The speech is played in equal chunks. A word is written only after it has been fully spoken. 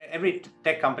every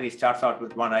tech company starts out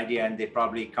with one idea and they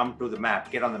probably come to the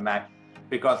map, get on the map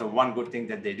because of one good thing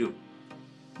that they do.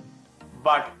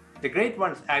 But the great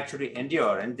ones actually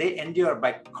endure, and they endure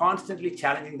by constantly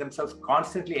challenging themselves,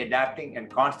 constantly adapting,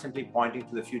 and constantly pointing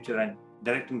to the future and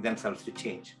directing themselves to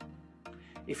change.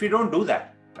 If you don't do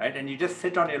that, right, and you just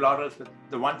sit on your laurels with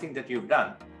the one thing that you've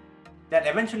done, then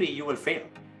eventually you will fail,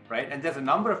 right? And there's a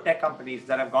number of tech companies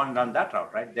that have gone down that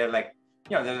route, right? They're like,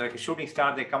 they're like a shooting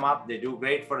star. They come up, they do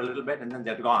great for a little bit, and then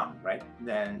they're gone, right?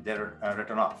 Then they're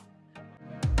written off.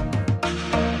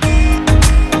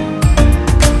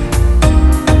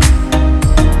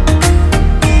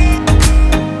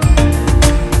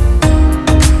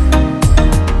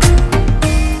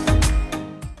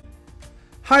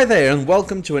 Hi there, and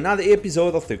welcome to another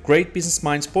episode of the Great Business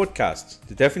Minds podcast,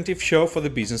 the definitive show for the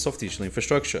business of digital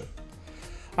infrastructure.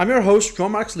 I'm your host,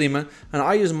 João Marques Lima, and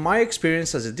I use my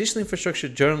experience as a digital infrastructure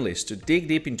journalist to dig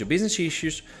deep into business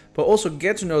issues, but also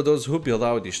get to know those who build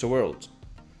our digital world.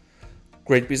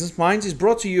 Great Business Minds is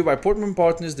brought to you by Portman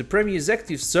Partners, the premier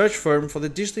executive search firm for the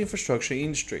digital infrastructure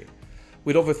industry.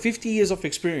 With over 50 years of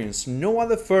experience, no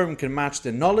other firm can match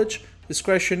their knowledge,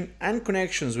 discretion, and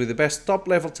connections with the best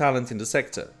top-level talent in the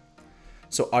sector.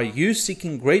 So are you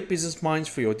seeking great business minds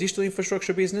for your digital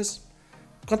infrastructure business?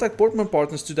 Contact Portman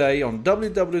Partners today on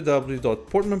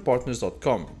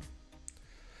www.portmanpartners.com.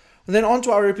 And then on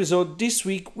to our episode. This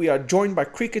week we are joined by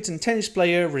cricket and tennis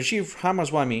player Rajiv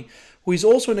Ramaswamy, who is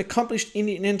also an accomplished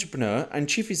Indian entrepreneur and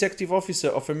Chief Executive Officer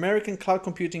of American cloud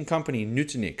computing company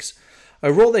Nutanix,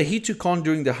 a role that he took on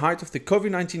during the height of the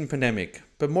COVID-19 pandemic,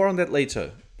 but more on that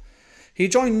later. He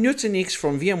joined Nutanix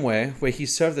from VMware, where he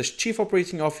served as Chief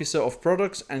Operating Officer of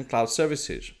Products and Cloud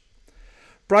Services.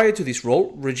 Prior to this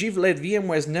role, Rajiv led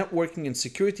VMware's networking and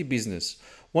security business,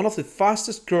 one of the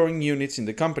fastest growing units in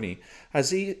the company,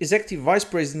 as Executive Vice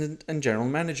President and General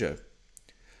Manager.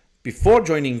 Before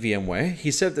joining VMware,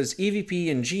 he served as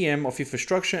EVP and GM of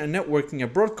Infrastructure and Networking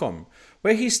at Broadcom,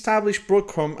 where he established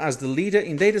Broadcom as the leader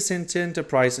in data center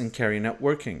enterprise and carrier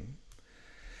networking.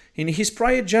 In his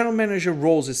prior general manager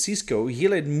roles at Cisco, he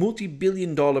led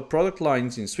multi-billion-dollar product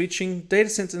lines in switching, data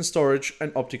center and storage,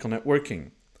 and optical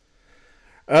networking.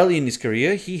 Early in his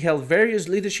career, he held various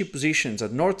leadership positions at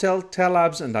Nortel,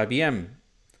 Tellabs, and IBM.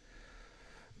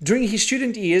 During his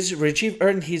student years, Rajiv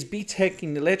earned his BTech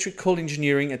in Electrical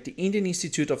Engineering at the Indian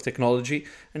Institute of Technology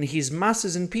and his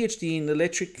Master's and PhD in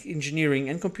Electric Engineering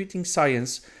and Computing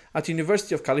Science at the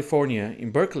University of California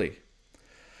in Berkeley.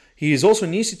 He is also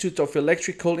an Institute of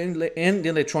Electrical and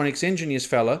Electronics Engineers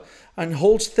Fellow and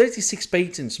holds 36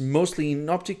 patents, mostly in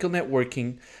optical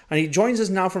networking. And he joins us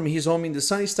now from his home in the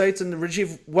sunny States. And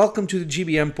Rajiv, welcome to the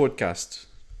GBM podcast.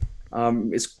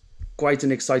 It's quite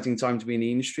an exciting time to be in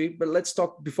the industry. But let's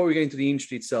talk, before we get into the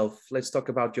industry itself, let's talk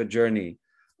about your journey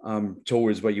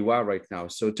towards where you are right now.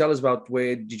 So tell us about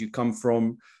where did you come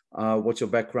from, what's your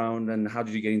background, and how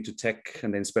did you get into tech,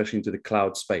 and then especially into the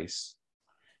cloud space?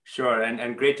 Sure,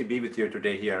 and great to be with you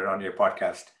today here on your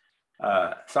podcast.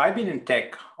 So I've been in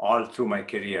tech all through my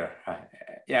career.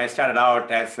 I started out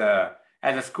as a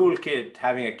school kid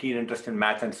having a keen interest in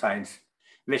math and science,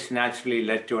 which naturally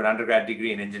led to an undergrad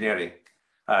degree in engineering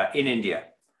in India.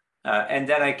 And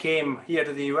then I came here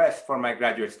to the US for my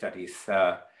graduate studies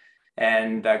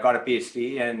and got a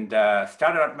PhD and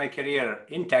started out my career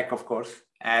in tech, of course,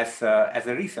 as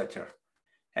a researcher.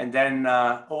 And then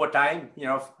over time,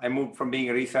 I moved from being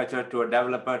a researcher to a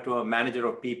developer to a manager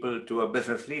of people to a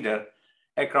business leader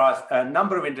across a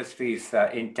number of industries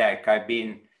in tech. I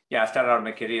started out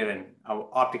my career in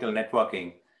optical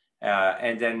networking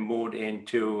and then moved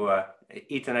into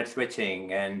Ethernet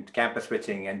switching and campus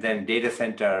switching and then data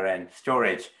center and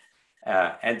storage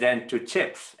and then to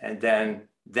chips and then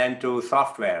to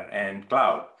software and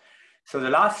cloud. So the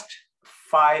last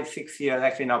 5-6 years,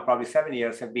 actually now probably 7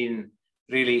 years, have been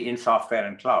really in software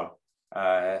and cloud.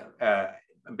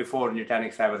 Before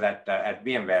Nutanix, I was at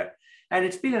VMware. And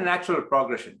it's been a natural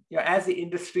progression. As the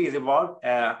industry has evolved,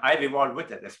 I've evolved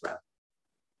with it as well.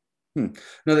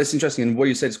 No, that's interesting. And what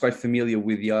you said is quite familiar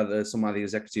with some other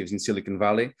executives in Silicon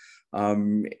Valley.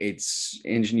 It's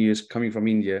engineers coming from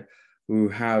India who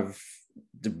have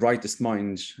the brightest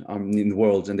minds in the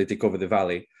world, and they take over the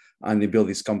valley. And they build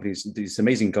these companies, these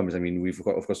amazing companies. I mean, we've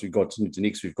got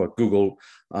Nutanix, we've got Google,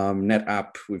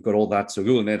 NetApp, we've got all that. So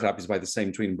Google and NetApp is by the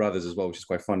same twin brothers as well, which is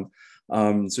quite fun.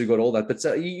 So you've got all that. But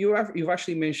you've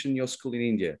actually mentioned your school in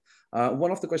India.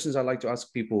 One of the questions I like to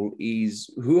ask people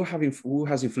is who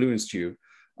has influenced you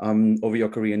over your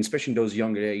career, and especially in those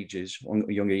younger years,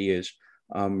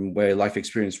 where life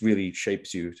experience really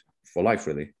shapes you for life,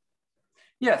 really.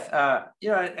 Yes,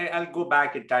 I'll go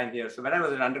back in time here. So when I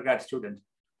was an undergrad student,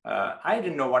 I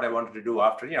didn't know what I wanted to do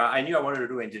after. I knew I wanted to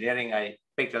do engineering. I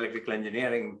picked electrical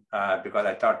engineering because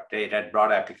I thought it had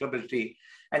broad applicability.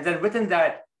 And then within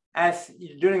that, as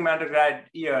during my undergrad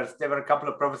years, there were a couple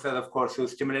of professors, of course, who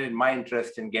stimulated my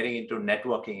interest in getting into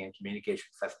networking and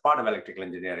communications as part of electrical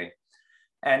engineering.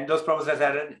 And those professors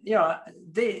had,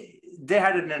 they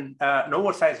had an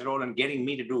oversized role in getting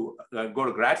me to go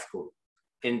to grad school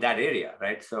in that area,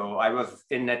 right? So I was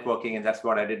in networking, and that's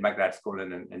what I did my grad school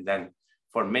in. And then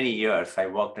for many years, I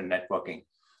worked in networking.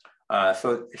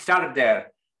 So it started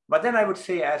there. But then I would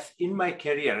say, as in my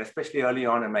career, especially early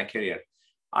on in my career,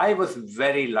 I was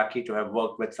very lucky to have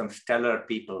worked with some stellar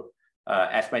people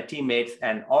as my teammates,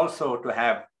 and also to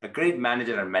have a great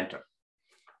manager and mentor.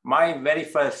 My very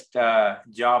first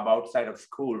job outside of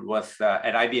school was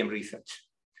at IBM Research.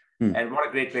 And what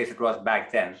a great place it was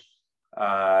back then.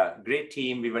 Great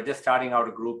team. We were just starting out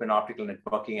a group in optical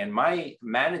networking, and my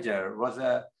manager was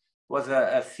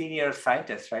a senior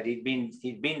scientist, right? He'd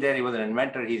been there. He was an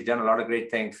inventor. He's done a lot of great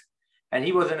things. And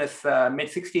he was in his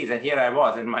mid-60s, and here I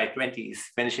was in my 20s,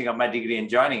 finishing up my degree and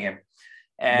joining him.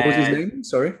 And what was his name?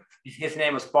 Sorry? His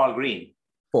name was Paul Green.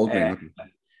 Paul Green, okay.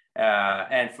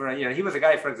 And he was a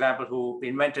guy, for example, who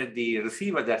invented the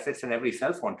receiver that sits in every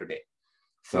cell phone today.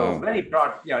 So very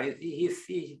broad,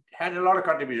 he had a lot of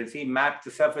contributions. He mapped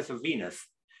the surface of Venus.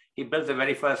 He built the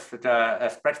very first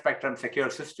spread spectrum secure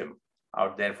system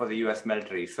out there for the US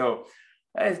military. So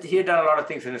he had done a lot of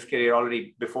things in his career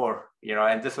already before,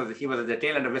 and he was at the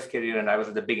tail end of his career, and I was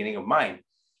at the beginning of mine.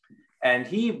 And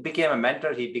he became a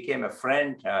mentor. He became a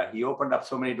friend. He opened up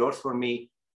so many doors for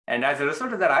me. And as a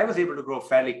result of that, I was able to grow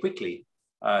fairly quickly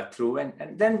through.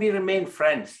 And then we remained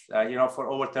friends, for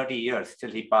over 30 years till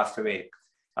he passed away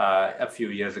a few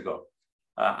years ago.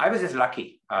 I was just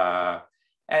lucky.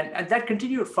 And that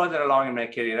continued further along in my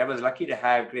career. I was lucky to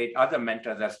have great other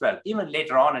mentors as well, even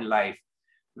later on in life,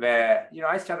 where,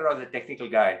 I started out as a technical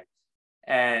guy.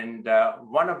 And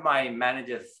one of my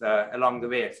managers along the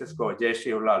way at Cisco,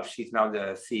 Jayashree Ulal, she's now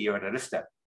the CEO at Arista,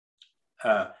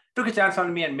 took a chance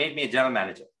on me and made me a general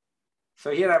manager. So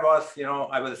here I was,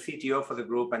 I was a CTO for the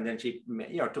group, and then she,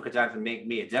 took a chance to make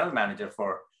me a general manager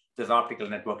for this optical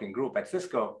networking group at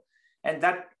Cisco. And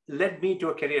that led me to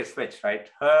a career switch, right?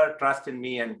 Her trust in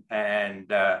me and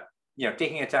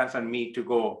taking a chance on me to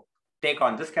go take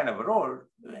on this kind of a role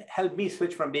helped me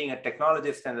switch from being a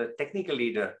technologist and a technical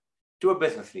leader to a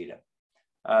business leader.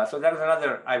 So that was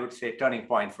another, I would say, turning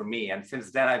point for me. And since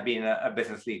then, I've been a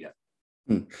business leader.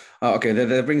 Okay,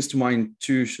 that brings to mind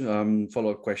two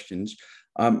follow-up questions.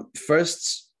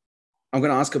 First, I'm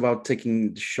going to ask about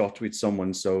taking the shot with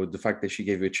someone. So the fact that she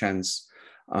gave you a chance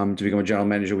to become a general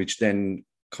manager, which then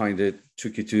kind of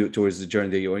took you towards the journey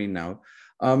that you're in now.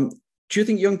 Do you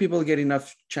think young people get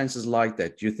enough chances like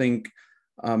that? Do you think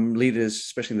leaders,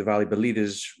 especially in the Valley, but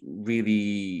leaders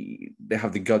really, they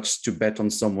have the guts to bet on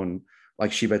someone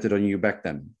like she betted on you back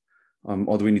then?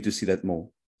 Or do we need to see that more?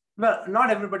 Well, not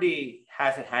everybody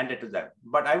has it handed to them,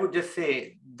 but I would just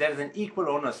say there's an equal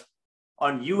onus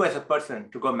on you as a person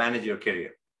to go manage your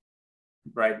career,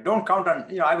 right? Don't count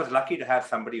on, I was lucky to have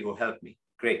somebody who helped me.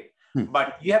 Great.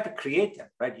 But you have to create them,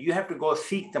 right? You have to go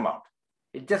seek them out.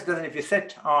 It just doesn't, if you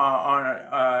sit it's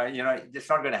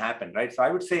not going to happen, right? So I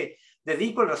would say there's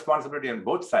equal responsibility on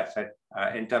both sides,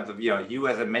 right? In terms of, you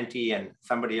as a mentee and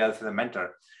somebody else as a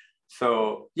mentor.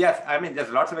 So yes, I mean,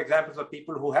 there's lots of examples of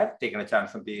people who have taken a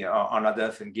chance on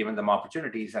others and given them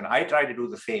opportunities. And I try to do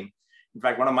the same. In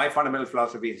fact, one of my fundamental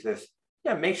philosophies is,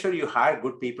 make sure you hire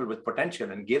good people with potential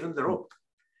and give them the rope.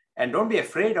 And don't be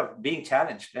afraid of being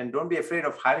challenged. And don't be afraid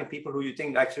of hiring people who you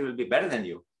think actually will be better than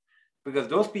you. Because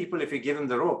those people, if you give them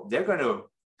the rope, they're going to,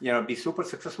 be super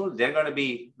successful. They're going to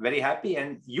be very happy,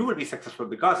 and you will be successful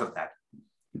because of that.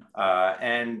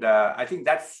 I think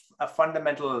that's a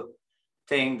fundamental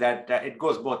thing that it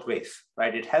goes both ways,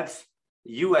 right? It helps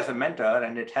you as a mentor,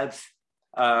 and it helps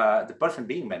the person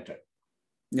being mentored.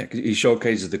 Yeah, because he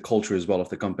showcases the culture as well of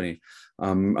the company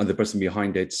and the person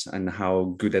behind it, and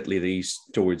how good that leader is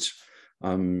towards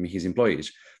his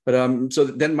employees. But so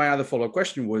then my other follow-up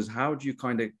question was, how do you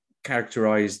kind of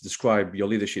describe your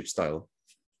leadership style?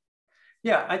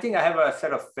 Yeah, I think I have a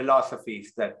set of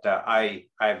philosophies that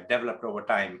I've developed over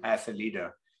time as a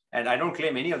leader. And I don't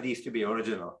claim any of these to be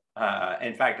original.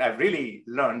 In fact, I've really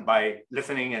learned by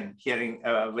listening and hearing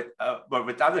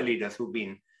with other leaders who've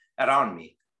been around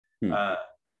me.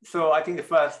 So I think the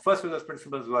first of those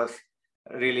principles was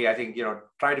really, I think,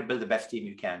 try to build the best team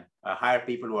you can. Hire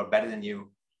people who are better than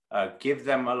you. Give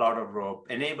them a lot of rope.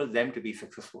 Enable them to be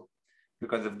successful.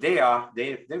 Because if they are,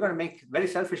 they're going to make, very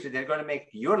selfishly, they're going to make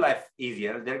your life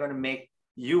easier. They're going to make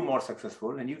you more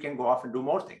successful, and you can go off and do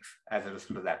more things as a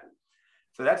result of that.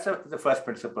 So that's the first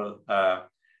principle.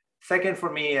 Second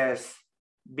for me is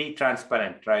be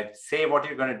transparent, right? Say what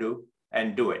you're going to do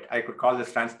and do it. I could call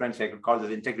this transparency, I could call this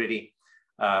integrity,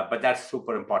 but that's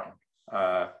super important.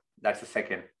 That's the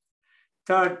second.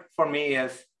 Third for me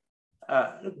is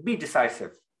be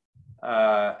decisive.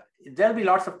 There'll be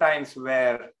lots of times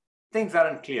where things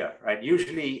aren't clear, right?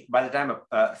 Usually by the time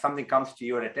something comes to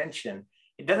your attention,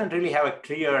 it doesn't really have a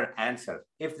clear answer.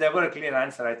 If there were a clear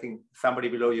answer, I think somebody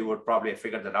below you would probably have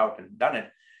figured that out and done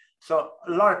it. So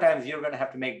a lot of times you're going to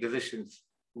have to make decisions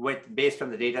based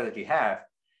on the data that you have,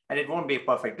 and it won't be a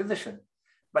perfect decision.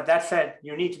 But that said,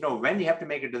 you need to know when you have to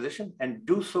make a decision and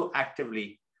do so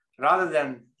actively rather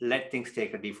than let things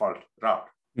take a default route.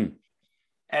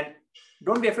 And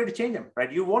don't be afraid to change them,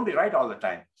 right? You won't be right all the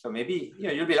time. So maybe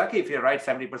you'll be lucky if you're right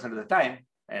 70% of the time.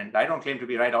 And I don't claim to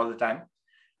be right all the time.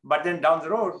 But then down the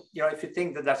road, if you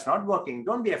think that that's not working,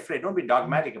 don't be afraid. Don't be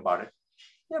dogmatic about it.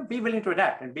 Be willing to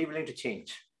adapt and be willing to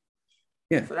change.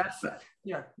 Yeah. So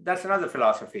that's another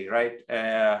philosophy, right?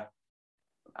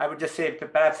 I would just say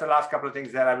perhaps the last couple of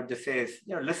things that I would just say is,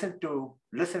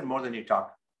 listen more than you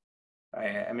talk.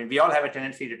 I mean, we all have a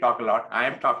tendency to talk a lot. I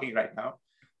am talking right now,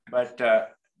 but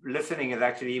listening is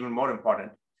actually even more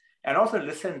important. And also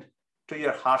listen to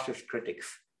your harshest critics.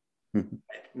 Right?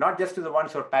 Not just to the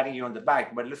ones who are patting you on the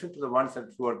back, but listen to the ones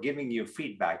who are giving you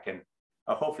feedback and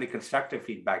hopefully constructive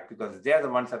feedback, because they're the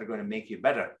ones that are going to make you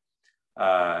better,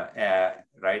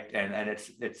 right? And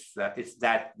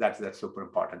that's super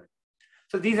important.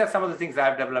 So these are some of the things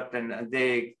I've developed, and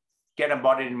they get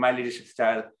embodied in my leadership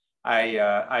style.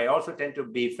 I also tend to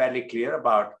be fairly clear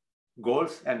about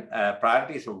goals and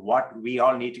priorities of what we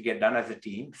all need to get done as a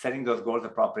team, setting those goals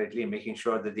appropriately and making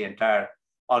sure that the entire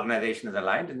organization is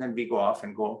aligned, and then we go off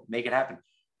and go make it happen.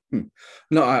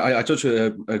 No, I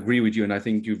totally agree with you. And I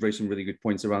think you've raised some really good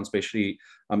points around, especially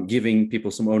giving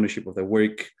people some ownership of their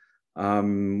work,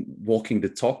 walking the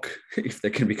talk, if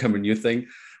that can become a new thing.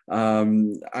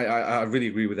 I really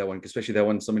agree with that one, especially that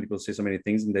one. So many people say so many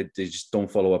things and they just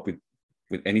don't follow up with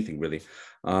anything really.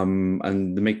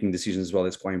 And the making decisions as well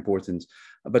is quite important.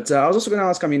 But I was also going to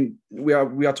ask, I mean, we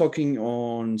are talking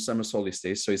on summer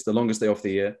solstice, so it's the longest day of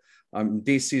the year.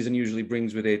 This season usually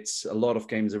brings with it a lot of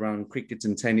games around cricket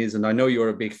and tennis, and I know you're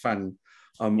a big fan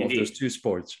of those two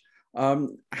sports.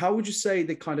 How would you say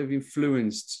they kind of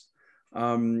influenced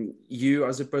you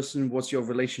as a person? What's your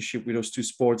relationship with those two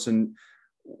sports, and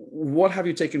what have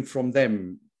you taken from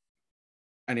them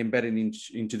and embedded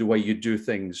into the way you do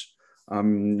things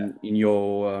in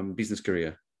your business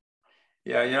career?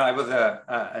 Yeah, I was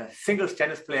a singles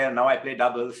tennis player. Now I play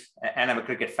doubles, and I'm a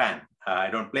cricket fan.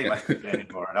 I don't play much cricket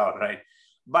anymore at all, right?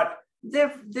 But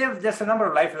there's a number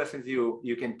of life lessons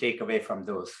you can take away from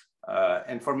those.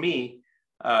 And for me,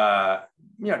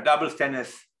 doubles,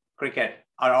 tennis, cricket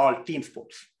are all team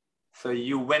sports. So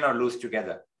you win or lose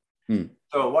together.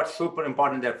 So what's super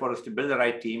important therefore is to build the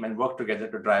right team and work together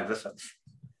to drive results.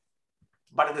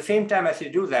 But at the same time, as you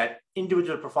do that,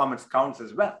 individual performance counts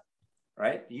as well,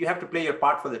 right? You have to play your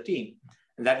part for the team.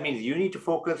 And that means you need to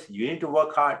focus, you need to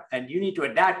work hard, and you need to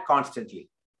adapt constantly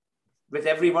with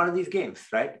every one of these games,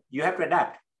 right? You have to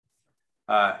adapt.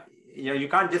 You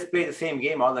can't just play the same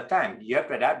game all the time. You have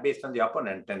to adapt based on the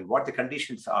opponent and what the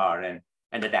conditions are and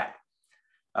adapt.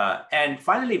 And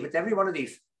finally, with every one of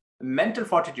these, mental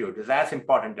fortitude is as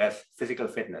important as physical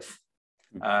fitness.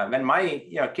 When my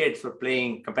kids were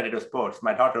playing competitive sports,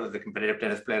 my daughter was a competitive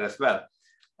tennis player as well.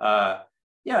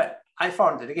 I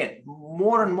found that, again,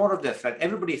 more and more of this, right?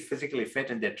 Everybody is physically fit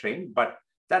and they're trained, but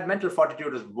that mental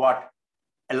fortitude is what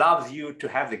allows you to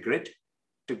have the grit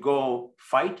to go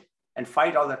fight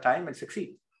all the time and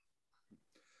succeed.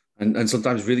 And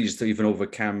sometimes really just to even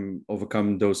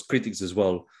overcome those critics as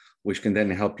well, which can then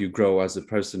help you grow as a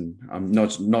person,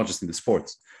 not just in the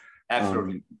sports.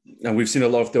 Absolutely. And we've seen a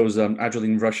lot of those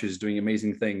adrenaline rushes doing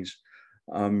amazing things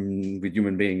with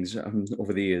human beings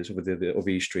over the years, over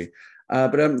history.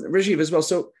 But Rajiv as well.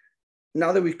 So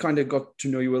now that we've kind of got to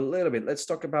know you a little bit, let's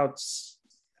talk about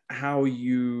how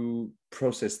you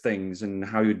process things and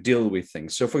how you deal with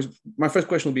things. So my first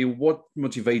question will be, what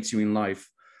motivates you in life?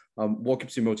 What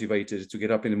keeps you motivated to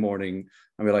get up in the morning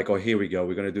and be like, oh, here we go,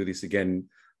 we're going to do this again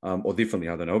or differently?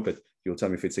 I don't know, but you'll tell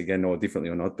me if it's again or differently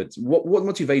or not. But what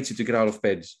motivates you to get out of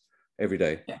bed every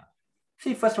day? Yeah.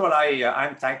 See, first of all,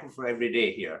 I'm thankful for every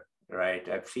day here, right?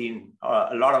 I've seen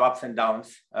a lot of ups and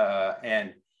downs,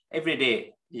 and every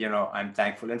day, I'm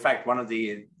thankful. In fact, one of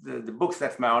the books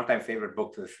that's my all-time favorite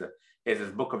book is this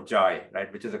Book of Joy,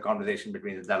 right? Which is a conversation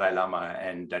between the Dalai Lama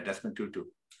and Desmond Tutu.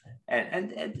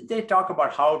 And they talk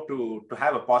about how to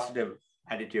have a positive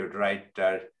attitude, right?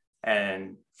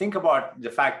 And think about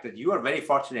the fact that you are very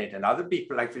fortunate and other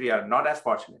people actually are not as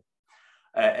fortunate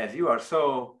as you are.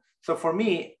 So for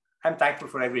me, I'm thankful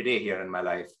for every day here in my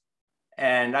life.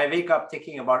 And I wake up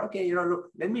thinking about, okay, look,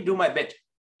 let me do my bit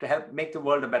to help make the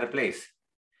world a better place.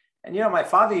 And, my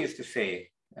father used to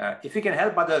say, if you can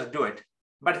help others, do it.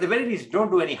 But at the very least, don't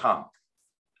do any harm.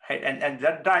 Right? And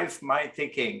that drives my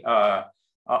thinking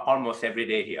almost every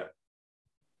day here.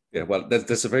 Yeah, well,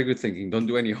 that's a very good thinking. Don't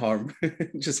do any harm.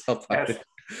 Just help out.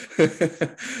 Yes.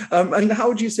 And how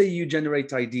would you say you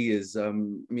generate ideas?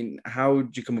 How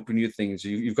do you come up with new things?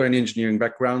 You've got an engineering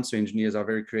background, so engineers are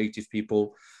very creative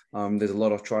people. There's a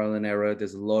lot of trial and error.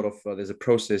 There's a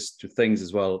process to things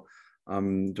as well.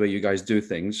 The way you guys do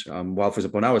things. While, for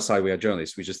example, on our side, we are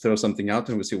journalists. We just throw something out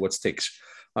and we see what sticks.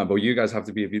 But you guys have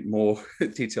to be a bit more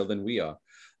detailed than we are.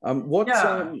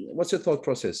 What's your thought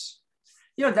process?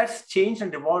 That's changed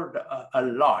and evolved a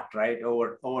lot, right,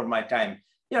 over my time.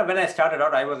 When I started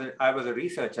out, I was a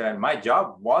researcher, and my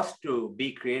job was to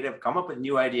be creative, come up with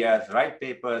new ideas, write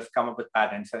papers, come up with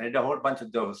patents, and I did a whole bunch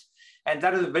of those. And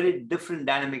that is a very different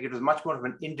dynamic. It was much more of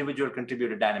an individual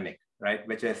contributor dynamic, right?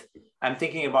 Which is, I'm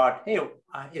thinking about, hey,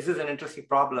 is this an interesting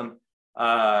problem?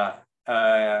 What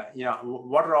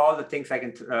are all the things I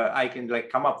can like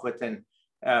come up with, and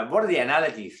what are the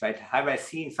analogies, right? Have I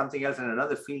seen something else in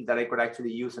another field that I could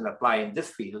actually use and apply in this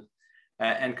field?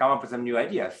 And come up with some new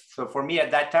ideas. So for me at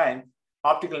that time,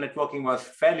 optical networking was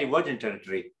fairly virgin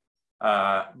territory,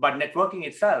 but networking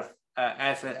itself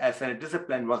as a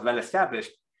discipline was well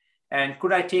established. And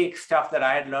could I take stuff that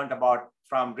I had learned about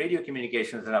from radio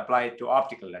communications and apply it to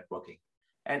optical networking?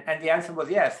 And the answer was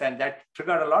yes, and that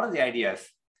triggered a lot of the ideas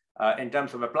in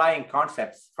terms of applying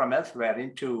concepts from elsewhere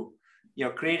into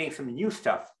creating some new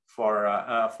stuff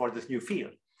for this new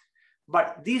field.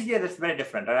 But these days, it's very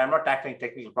different. And I'm not tackling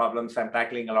technical problems. I'm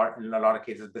tackling in a lot of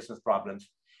cases, business problems.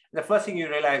 The first thing you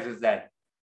realize is that,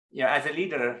 as a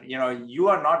leader, you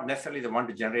are not necessarily the one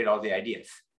to generate all the ideas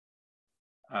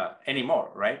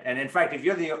anymore, right? And in fact, if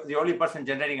you're the only person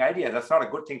generating ideas, that's not a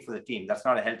good thing for the team. That's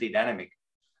not a healthy dynamic.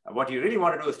 What you really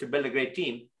want to do is to build a great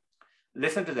team,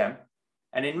 listen to them,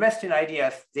 and invest in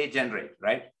ideas they generate,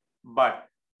 right? But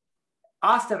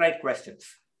ask the right questions.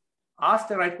 Ask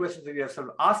the right questions of yourself,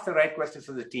 ask the right questions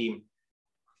of the team,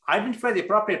 identify the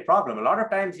appropriate problem. A lot of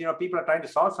times, people are trying to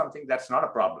solve something that's not a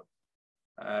problem,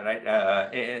 right?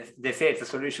 They say it's a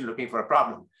solution looking for a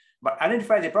problem, but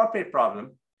identify the appropriate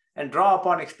problem and draw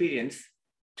upon experience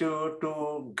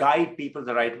to guide people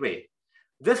the right way.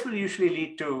 This will usually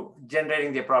lead to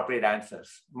generating the appropriate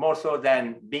answers, more so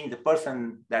than being the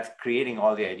person that's creating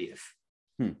all the ideas.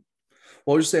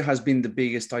 What would you say has been the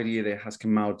biggest idea that has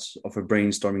come out of a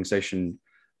brainstorming session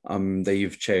that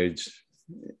you've chaired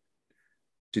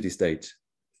to this date?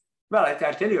 Well, I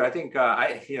tell you, I think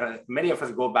many of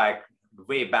us go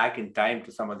way back in time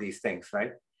to some of these things,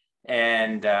 right?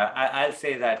 And I'll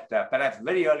say that perhaps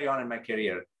very early on in my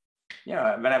career,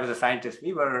 when I was a scientist,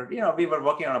 we were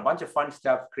working on a bunch of fun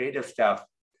stuff, creative stuff.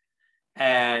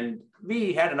 And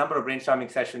we had a number of brainstorming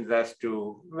sessions as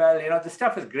to, this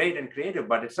stuff is great and creative,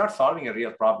 but it's not solving a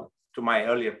real problem, to my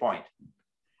earlier point.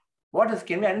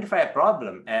 Can we identify a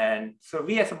problem? And so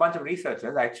we, as a bunch of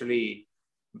researchers, actually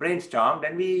brainstormed,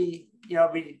 and we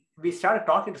started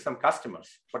talking to some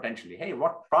customers, potentially. Hey,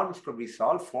 what problems could we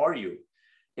solve for you?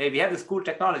 Hey, we have this cool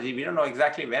technology. We don't know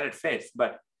exactly where it fits,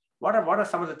 but what are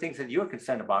some of the things that you're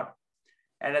concerned about?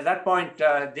 And at that point,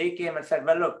 they came and said,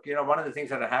 well, look, one of the things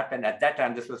that had happened at that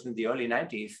time, this was in the early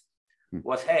 90s,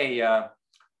 was, hey,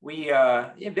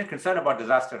 we're concerned about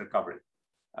disaster recovery.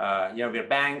 We're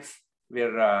banks, we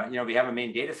have a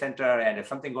main data center, and if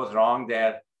something goes wrong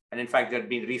there, and in fact, there had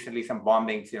been recently some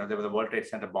bombings, there was a World Trade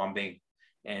Center bombing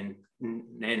in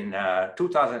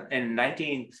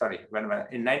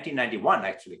 1991,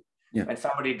 actually. Yeah. When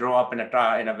somebody drove up in a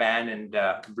van and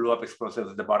blew up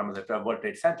explosives at the bottom of the World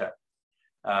Trade Center.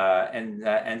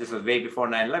 And this was way before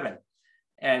 9/11.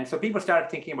 And so people started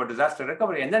thinking about disaster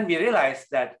recovery. And then we realized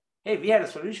that, hey, we had a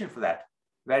solution for that,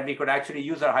 where we could actually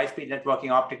use our high-speed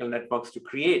networking optical networks to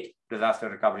create disaster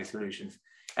recovery solutions.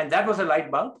 And that was a light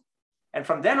bulb. And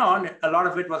from then on, a lot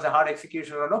of it was a hard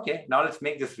execution on, okay, now let's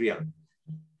make this real.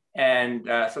 And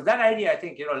so that idea, I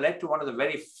think, led to one of the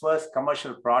very first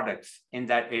commercial products in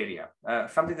that area,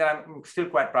 something that I'm still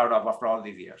quite proud of after all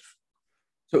these years.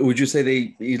 So would you say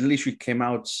they literally came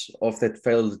out of that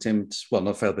failed attempt, well,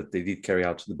 not failed, but they did carry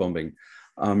out the bombing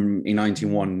in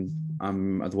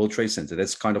 91 at the World Trade Center?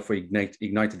 That's kind of what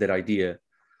ignited that idea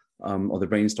of the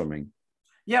brainstorming.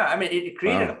 Yeah, I mean, it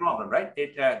created a problem, right?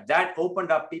 That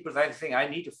opened up people's eyes saying, I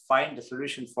need to find a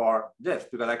solution for this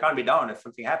because I can't be down if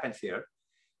something happens here.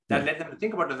 That led them to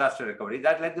think about disaster recovery.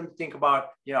 That led them to think about,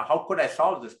 how could I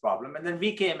solve this problem? And then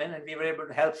we came in and we were able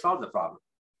to help solve the problem.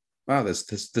 Wow,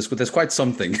 there's quite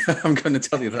something. I'm going to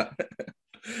tell you that.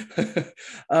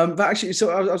 But actually,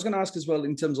 so I was going to ask as well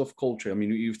in terms of culture. I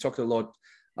mean, you've talked a lot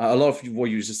of what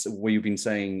you've been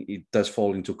saying. It does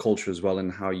fall into culture as well,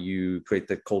 and how you create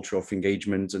that culture of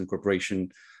engagement and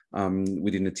cooperation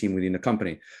within the team, within the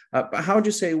company. But how would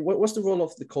you say what's the role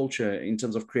of the culture in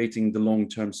terms of creating the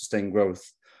long-term sustained growth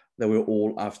that we're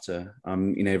all after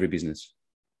in every business?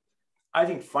 I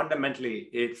think fundamentally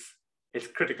it's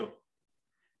critical.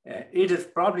 It is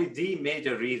probably the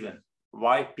major reason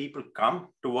why people come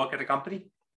to work at a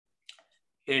company.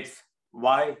 It's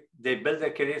why they build their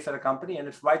careers at a company, and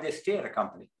it's why they stay at a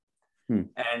company.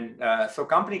 And so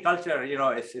company culture,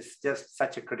 it's just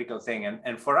such a critical thing.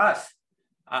 And for us,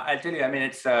 I'll tell you, I mean,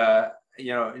 it's,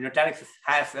 Nutanix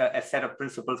has a set of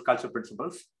principles, culture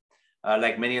principles,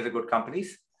 like many other good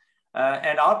companies.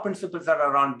 And our principles are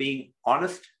around being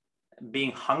honest,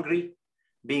 being hungry,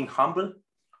 being humble,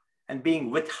 and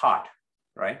being with heart,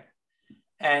 right?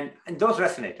 And those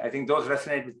resonate. I think those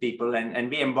resonate with people, and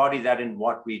we embody that in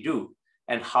what we do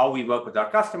and how we work with our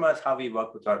customers, how we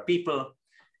work with our people,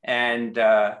 and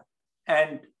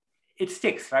it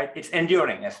sticks, right? It's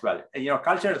enduring as well.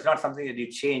 Culture is not something that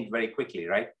you change very quickly,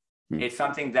 right? It's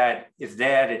something that is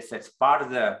there. It's part of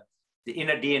the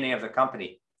inner DNA of the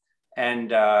company, and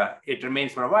it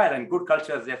remains for a while. And good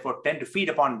cultures, therefore, tend to feed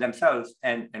upon themselves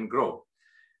and grow.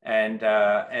 And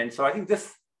so I think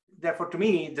therefore, to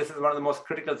me, this is one of the most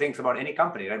critical things about any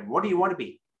company, right? What do you want to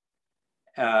be?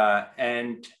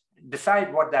 And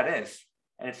decide what that is.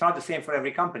 And it's not the same for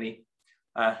every company.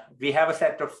 We have a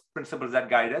set of principles that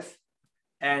guide us.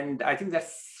 And I think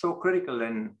that's so critical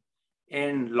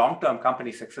in long-term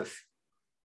company success.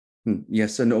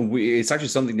 Yes, and it's actually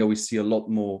something that we see a lot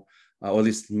more, or at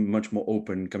least much more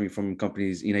open coming from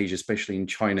companies in Asia, especially in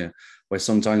China, where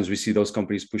sometimes we see those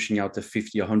companies pushing out a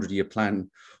 50, 100-year plan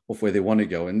of where they want to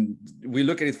go. And we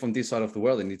look at it from this side of the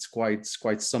world, and it's quite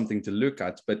something to look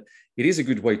at. But it is a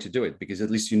good way to do it, because at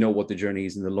least you know what the journey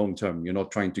is in the long term. You're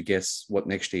not trying to guess what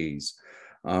next year is.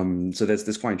 So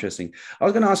that's quite interesting. I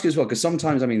was going to ask you as well, because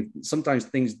sometimes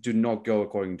things do not go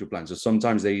according to plan. So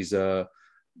sometimes there's a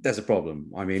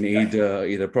problem. I mean,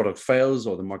 either product fails,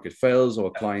 or the market fails, or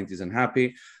a client is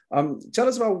unhappy. Tell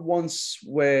us about once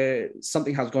where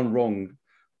something has gone wrong,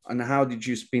 and how did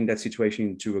you spin that situation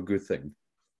into a good thing?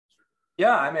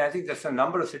 Yeah, I mean, I think there's a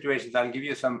number of situations. I'll give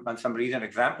you some recent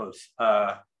examples.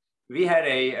 We had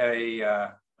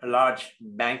a large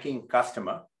banking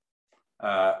customer,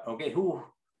 who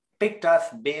picked us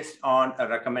based on a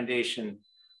recommendation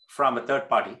from a third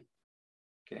party,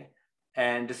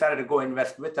 and decided to go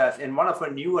invest with us in one of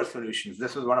our newer solutions.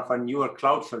 This was one of our newer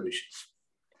cloud solutions.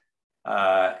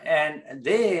 And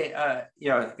they,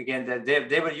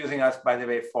 they were using us, by the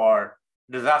way, for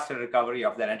disaster recovery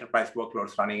of their enterprise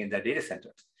workloads running in their data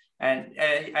centers. And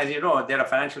as you know, they're a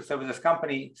financial services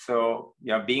company. So,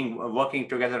 working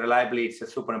together reliably, it's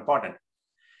just super important.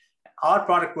 Our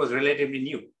product was relatively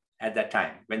new at that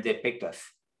time when they picked us.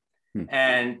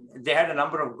 And they had a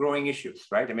number of growing issues,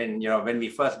 right? I mean, when we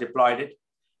first deployed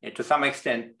it, to some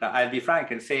extent, I'll be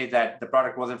frank and say that the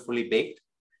product wasn't fully baked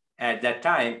at that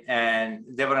time. And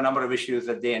there were a number of issues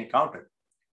that they encountered.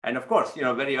 And of course,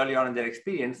 very early on in their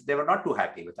experience, they were not too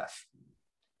happy with us.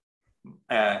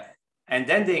 And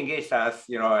then they engaged us.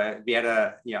 We had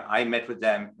I met with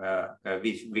them.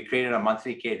 We created a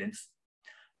monthly cadence.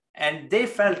 And they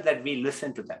felt that we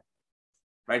listened to them,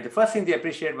 right? The first thing they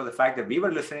appreciated was the fact that we were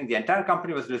listening, the entire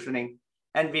company was listening,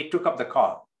 and we took up the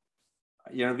call.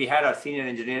 We had our senior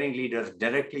engineering leaders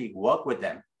directly work with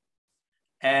them.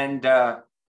 And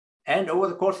over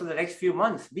the course of the next few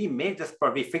months, we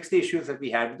fixed the issues that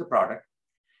we had with the product.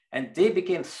 And they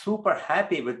became super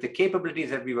happy with the capabilities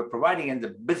that we were providing and the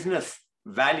business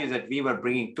value that we were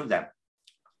bringing to them.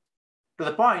 To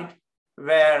the point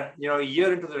where, a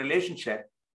year into the relationship,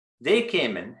 they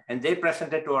came in and they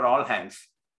presented to our all hands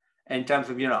in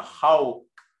terms of, how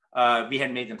we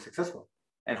had made them successful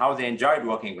and how they enjoyed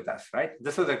working with us, right?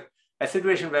 This was a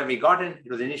situation where we got in, it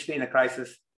was initially in a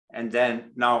crisis. And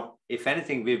then now, if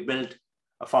anything, we've built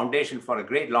a foundation for a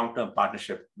great long-term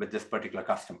partnership with this particular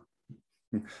customer.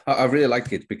 I really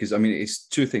like it because, it's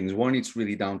two things. One, it's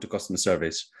really down to customer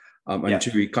service. And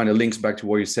two, it kind of links back to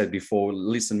what you said before,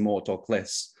 listen more, talk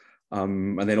less.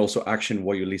 And then also action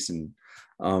while you listen.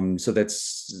 So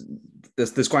that's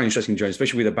quite an interesting journey,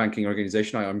 especially with a banking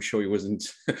organization. I'm sure it wasn't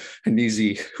an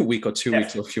easy week or 2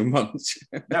 weeks or a few months.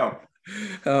 No.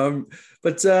 And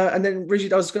then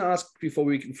Rajit, I was going to ask before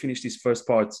we can finish this first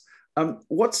part,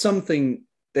 what's something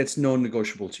that's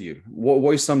non-negotiable to you?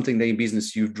 What is something that in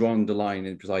business you've drawn the line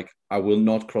and it's like, I will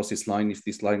not cross this line. If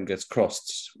this line gets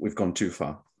crossed, we've gone too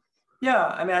far. Yeah,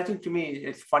 I mean, I think to me,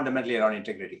 it's fundamentally around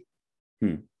integrity,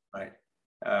 right?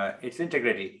 It's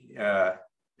integrity.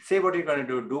 Say what you're going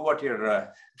to do what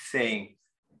you're saying,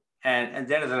 and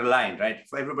there is a line, right?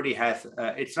 So everybody has,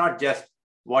 it's not just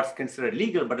what's considered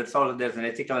legal, but it's also there's an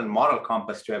ethical and moral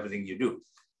compass to everything you do.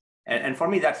 And for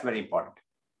me, that's very important.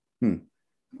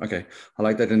 Okay, I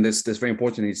like that. And that's very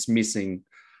important. It's missing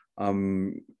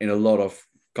in a lot of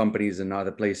companies and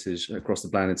other places across the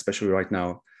planet, especially right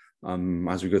now,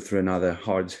 as we go through another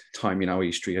hard time in our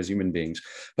history as human beings.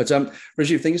 But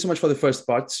Rajiv, thank you so much for the first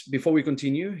part. Before we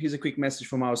continue, here's a quick message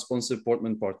from our sponsor,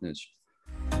 Portman Partners.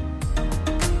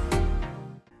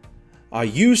 Are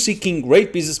you seeking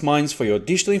great business minds for your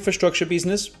digital infrastructure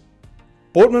business?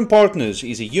 Portman Partners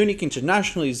is a unique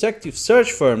international executive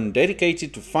search firm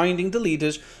dedicated to finding the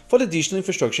leaders for the digital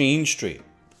infrastructure industry.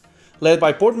 Led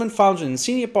by Portman founder and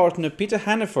senior partner Peter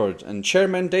Hannaford and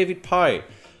chairman David Pye,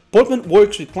 Portman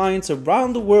works with clients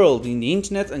around the world in the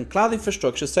internet and cloud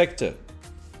infrastructure sector.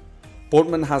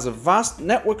 Portman has a vast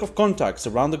network of contacts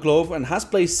around the globe and has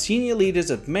placed senior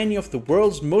leaders at many of the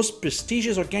world's most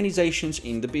prestigious organizations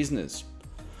in the business.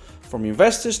 From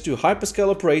investors to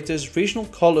hyperscale operators, regional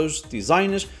colos,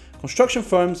 designers, construction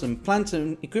firms, and plant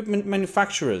and equipment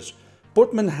manufacturers,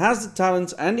 Portman has the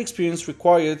talent and experience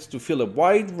required to fill a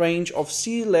wide range of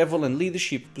C-level and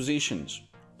leadership positions.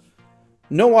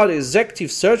 No other executive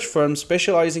search firm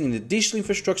specializing in the digital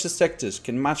infrastructure sectors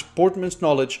can match Portman's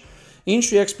knowledge,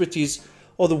 industry expertise,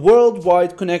 or the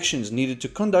worldwide connections needed to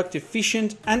conduct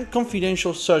efficient and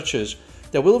confidential searches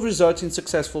that will result in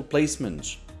successful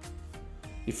placements.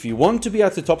 If you want to be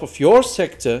at the top of your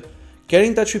sector, get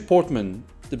in touch with Portman,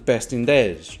 the best in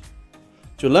theirs.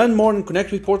 To learn more and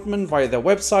connect with Portman via their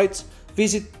website,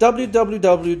 visit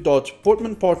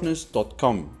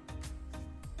www.portmanpartners.com.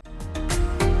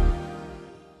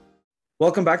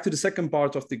 Welcome back to the second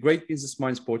part of the Great Business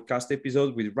Minds podcast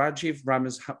episode with Rajiv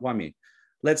Ramaswamy.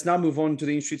 Let's now move on to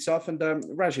the industry itself. And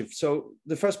Rajiv, so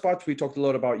the first part, we talked a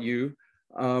lot about you,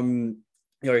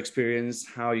 your experience,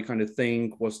 how you kind of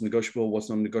think, what's negotiable, what's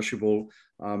non-negotiable,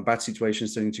 bad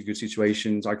situations turning to good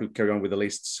situations. I could carry on with the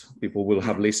lists. People will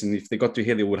have listened. If they got to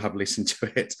here, they would have listened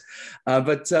to it.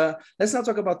 But let's now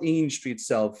talk about the industry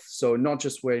itself. So not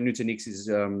just where Nutanix is,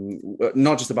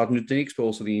 not just about Nutanix, but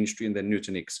also the industry and then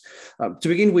Nutanix. To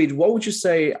begin with, what would you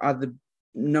say are the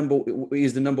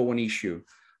number one issue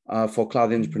for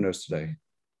cloud entrepreneurs today?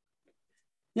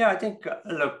 Yeah, I think,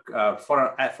 look,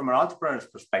 from an entrepreneur's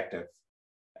perspective,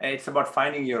 it's about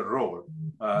finding your role.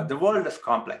 The world is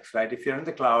complex, right? If you're in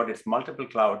the cloud, it's multiple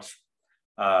clouds.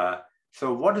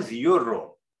 So what is your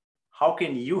role? How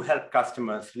can you help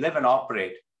customers live and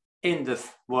operate in this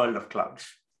world of clouds?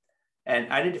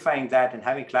 And identifying that and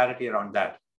having clarity around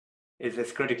that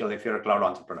is critical if you're a cloud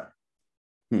entrepreneur.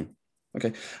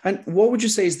 Okay. And what would you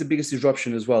say is the biggest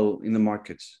disruption as well in the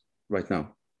market right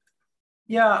now?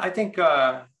 Yeah, I think,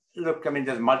 look, I mean,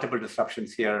 there's multiple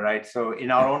disruptions here, right? So in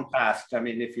our own past, I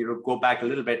mean, if you go back a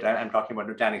little bit, I'm talking about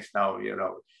Nutanix now,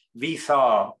 we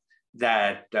saw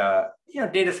that,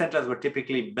 data centers were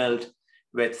typically built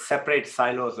with separate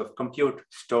silos of compute,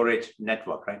 storage,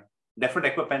 network, right? Different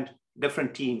equipment,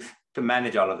 different teams to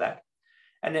manage all of that.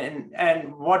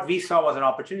 And what we saw was an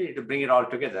opportunity to bring it all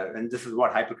together. And this is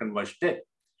what Hyperconverged did.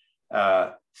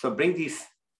 So bring these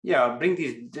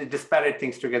disparate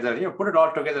things together, put it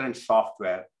all together in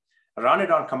software, run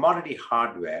it on commodity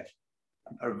hardware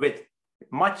with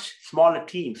much smaller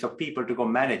teams of people to go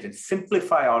manage and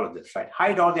simplify all of this, right?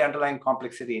 Hide all the underlying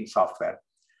complexity in software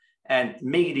and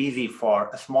make it easy for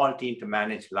a small team to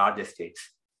manage large estates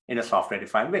in a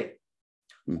software-defined way.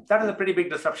 That was a pretty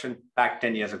big disruption back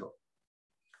 10 years ago.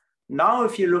 Now,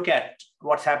 if you look at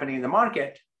what's happening in the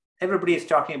market, everybody is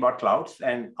talking about clouds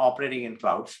and operating in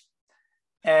clouds.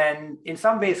 And in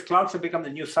some ways, clouds have become the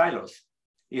new silos.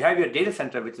 You have your data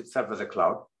center, which itself is a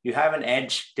cloud. You have an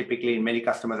edge. Typically, many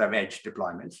customers have edge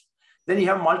deployments. Then you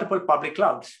have multiple public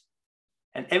clouds.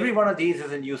 And every one of these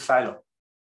is a new silo,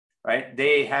 right?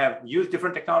 They have used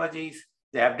different technologies.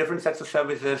 They have different sets of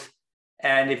services.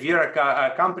 And if you're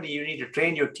a company, you need to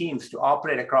train your teams to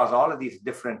operate across all of these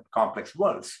different complex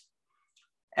worlds.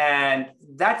 And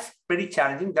that's pretty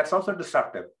challenging. That's also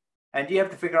disruptive. And you have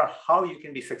to figure out how you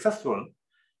can be successful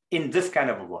in this kind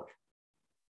of a world.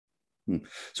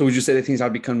 So would you say that things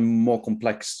have become more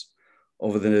complex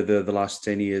over the last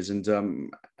 10 years?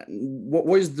 And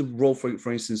what is the role,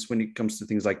 for instance, when it comes to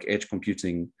things like edge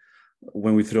computing,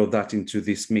 when we throw that into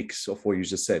this mix of what you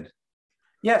just said?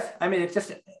 Yes, I mean, it's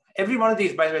just, every one of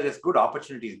these, by the way, there's good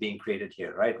opportunities being created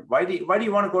here, right? Why do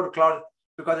you want to go to cloud?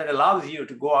 Because it allows you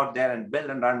to go out there and build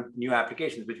and run new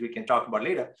applications, which we can talk about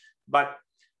later. But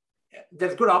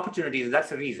there's good opportunities, and that's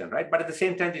the reason, right? But at the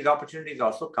same time, these opportunities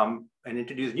also come and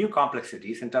introduce new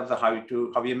complexities in terms of how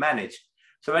you manage.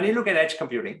 So when you look at edge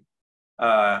computing,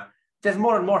 there's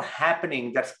more and more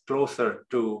happening that's closer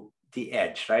to the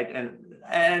edge, right?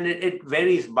 And it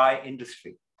varies by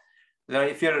industry. So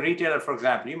if you're a retailer, for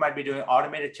example, you might be doing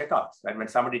automated checkouts, right? When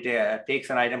somebody takes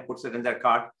an item, puts it in their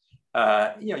cart,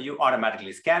 you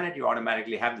automatically scan it, you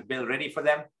automatically have the bill ready for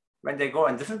them when they go.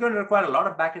 And this is going to require a lot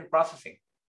of back-end processing,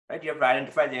 right? You have to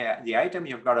identify the item,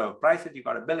 you've got to price it, you've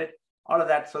got to bill it, all of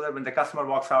that, so that when the customer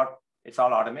walks out, it's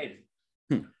all automated.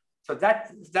 So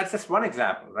that's just one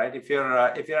example, right? If you're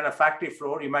on a factory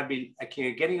floor, you might be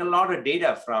getting a lot of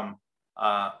data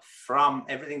from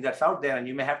everything that's out there, and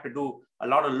you may have to do a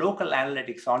lot of local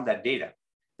analytics on that data.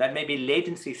 That may be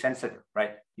latency sensitive,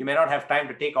 right? You may not have time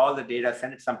to take all the data,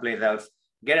 send it someplace else,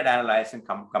 get it analyzed, and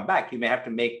come back. You may have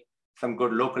to make some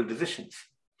good local decisions.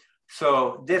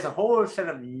 So there's a whole set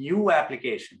of new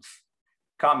applications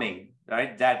coming,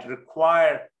 right, that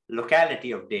require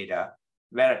locality of data,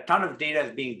 where a ton of data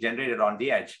is being generated on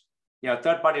the edge.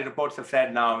 Third-party reports have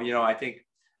said now, I think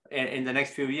in the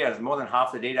next few years, more than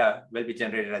half the data will be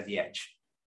generated at the edge.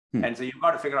 And so you've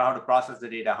got to figure out how to process the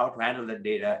data, how to handle the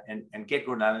data, and get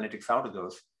good analytics out of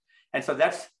those. And so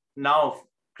that's now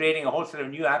creating a whole set of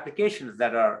new applications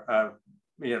that are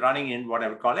running in what I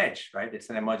would call edge, right? It's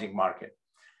an emerging market.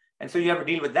 And so you have to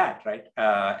deal with that, right?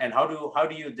 And how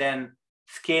do you then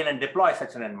scale and deploy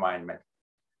such an environment?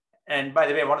 And by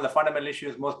the way, one of the fundamental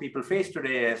issues most people face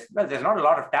today is, well, there's not a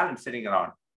lot of talent sitting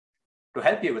around to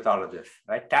help you with all of this,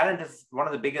 right? Talent is one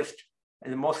of the biggest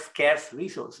and the most scarce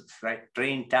resources, right?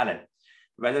 Trained talent,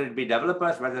 whether it be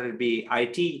developers, whether it be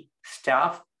IT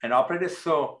staff and operators.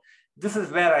 So this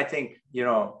is where I think,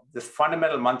 this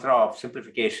fundamental mantra of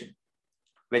simplification,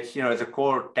 which, is a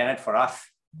core tenet for us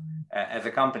as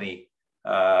a company,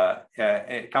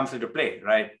 it comes into play,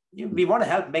 right? We want to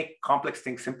help make complex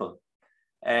things simple.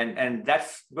 And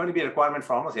that's going to be a requirement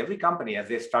for almost every company as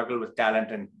they struggle with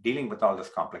talent and dealing with all this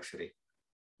complexity.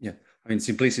 Yeah, I mean,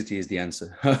 simplicity is the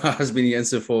answer. Has been the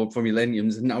answer for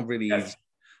millenniums, and now really is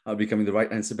becoming the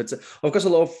right answer. But of course, a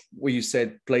lot of what you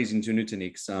said plays into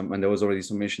Nutanix, and there was already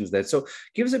some mentions there. So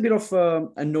give us a bit of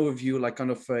an overview, like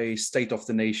kind of a state of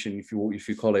the nation, if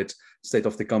you call it, state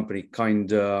of the company kind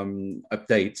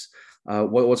update.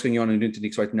 What's going on in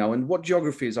Nutanix right now, and what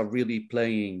geographies are really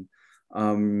playing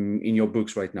in your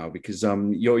books right now? Because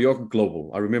you're global.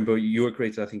 I remember you were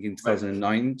created, I think, in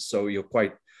 2009, so you're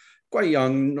quite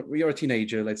young. You're a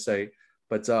teenager, let's say.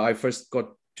 But I first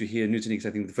got to hear Nutanix,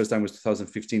 I think the first time was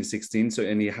 2015, 16. So,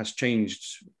 and it has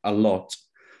changed a lot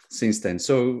since then.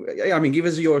 So, I mean, give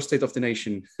us your state of the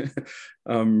nation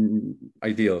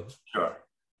ideal. Sure.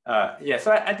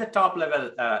 So at the top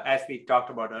level, as we talked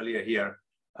about earlier here,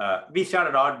 we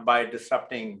started out by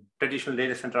disrupting traditional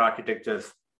data center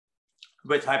architectures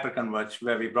with hyperconverged,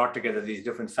 where we brought together these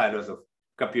different silos of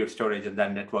compute, storage, and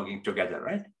then networking together,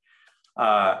 right?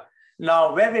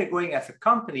 Now, where we're going as a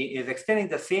company is extending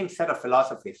the same set of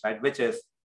philosophies, right? Which is,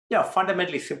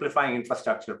 fundamentally simplifying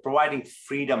infrastructure, providing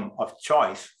freedom of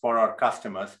choice for our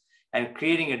customers, and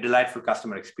creating a delightful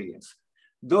customer experience.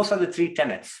 Those are the three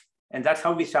tenets. And that's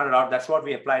how we started out. That's what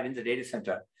we applied in the data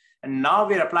center. And now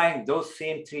we're applying those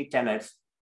same three tenets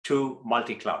to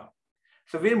multi-cloud.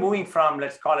 So we're moving from,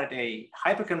 let's call it a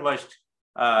hyperconverged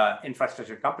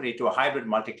infrastructure company to a hybrid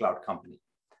multi-cloud company,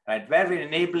 right? Where we're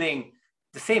enabling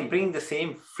bringing the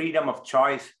same freedom of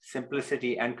choice,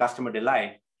 simplicity, and customer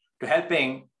delight to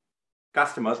helping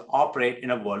customers operate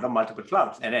in a world of multiple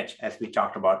clouds and edge, as we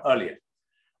talked about earlier.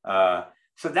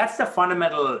 So that's the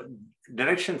fundamental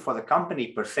direction for the company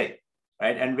per se,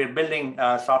 right? And we're building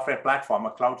a software platform,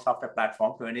 a cloud software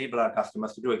platform, to enable our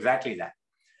customers to do exactly that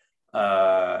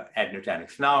at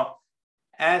Nutanix. Now,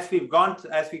 as we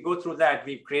go through that,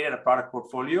 we've created a product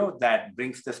portfolio that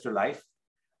brings this to life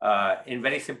in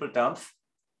very simple terms.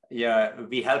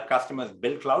 We help customers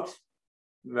build clouds.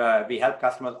 We help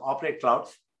customers operate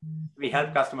clouds. We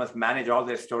help customers manage all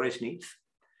their storage needs.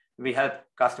 We help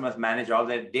customers manage all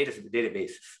their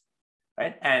databases,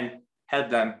 right? And help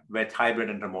them with hybrid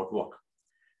and remote work.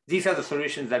 These are the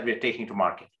solutions that we're taking to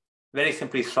market. Very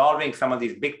simply solving some of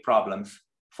these big problems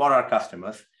for our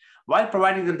customers while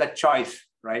providing them that choice,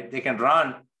 right? They can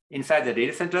run inside the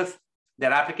data centers.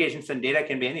 Their applications and data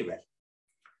can be anywhere.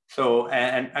 So,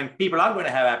 and people are going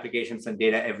to have applications and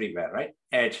data everywhere, right?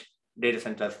 Edge, data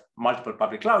centers, multiple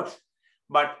public clouds.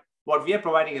 But what we are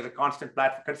providing is a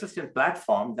consistent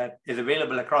platform that is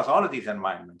available across all of these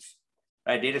environments.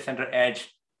 right? Data center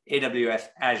edge, AWS,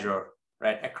 Azure,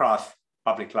 right? Across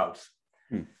public clouds.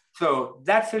 So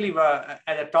that's really at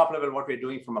the top level what we're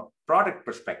doing from a product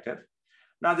perspective.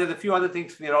 Now, there's a few other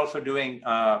things we are also doing.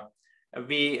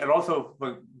 We are also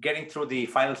getting through the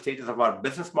final stages of our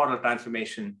business model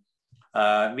transformation.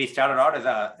 We started out as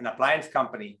an appliance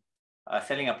company,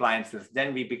 selling appliances.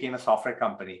 Then we became a software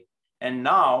company. And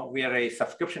now we are a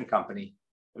subscription company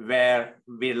where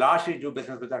we largely do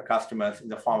business with our customers in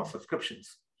the form of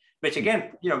subscriptions, which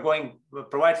again,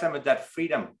 provides them with that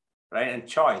freedom, right, and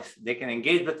choice. They can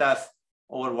engage with us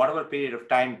over whatever period of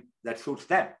time that suits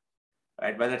them,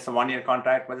 right? Whether it's a 1-year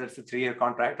contract, whether it's a 3-year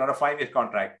contract or a 5-year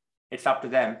contract, it's up to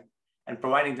them, and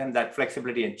providing them that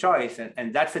flexibility and choice.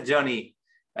 And that's a journey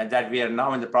that we are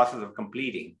now in the process of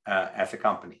completing as a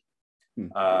company.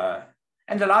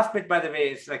 And the last bit, by the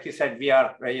way, is like you said, we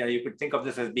are, you could think of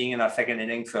this as being in our second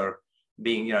innings or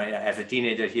being, as a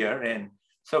teenager here. And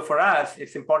so for us,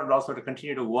 it's important also to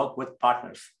continue to work with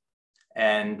partners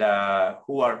and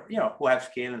who have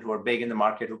scale and who are big in the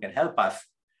market, who can help us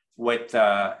with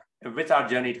our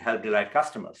journey to help delight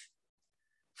customers.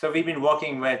 So we've been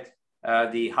working with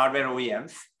the hardware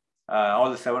OEMs, all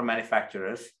the server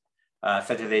manufacturers,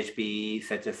 such as HPE,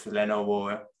 such as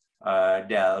Lenovo,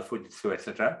 Dell, Fujitsu,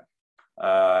 etc.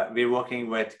 We're working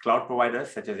with cloud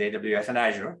providers such as AWS and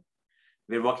Azure.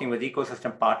 We're working with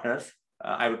ecosystem partners.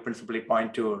 I would principally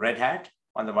point to Red Hat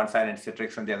on the one side and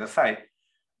Citrix on the other side,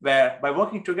 where by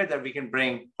working together, we can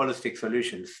bring holistic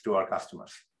solutions to our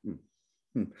customers.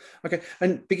 Okay,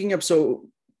 and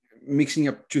mixing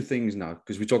up two things now,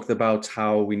 because we talked about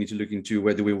how we need to look into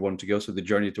where do we want to go, so the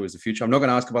journey towards the future. I'm not going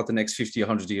to ask about the next 50,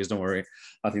 100 years, don't worry.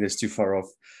 I think that's too far off.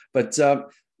 But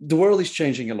the world is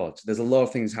changing a lot. There's a lot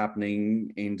of things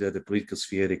happening in the political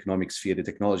sphere, the economic sphere, the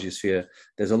technology sphere.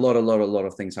 There's a lot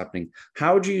of things happening.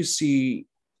 How do you see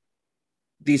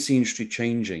this industry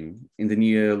changing in the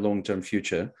near long-term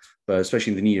future, but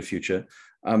especially in the near future?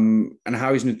 And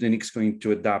how is Nutanix going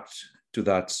to adapt to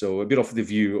that? So a bit of the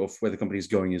view of where the company is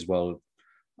going as well.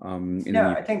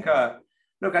 I think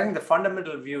the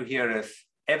fundamental view here is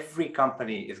every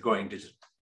company is going digital.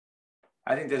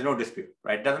 I think there's no dispute,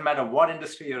 right? It doesn't matter what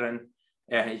industry you're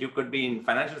in. You could be in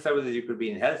financial services, you could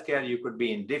be in healthcare, you could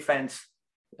be in defense.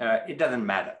 It doesn't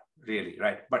matter really,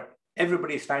 right? But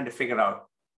everybody's trying to figure out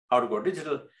how to go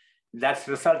digital. That's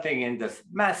resulting in this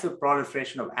massive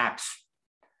proliferation of apps.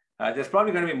 There's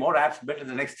probably going to be more apps built in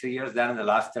the next 3 years than in the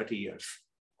last 30 years.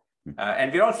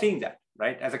 And we're all seeing that,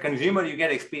 right? As a consumer, you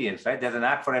get experience, right? There's an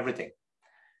app for everything.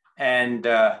 And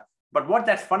but what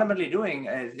that's fundamentally doing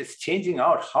is changing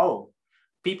out how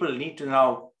people need to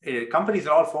now, companies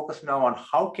are all focused now on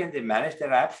how can they manage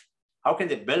their apps, how can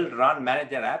they build, run,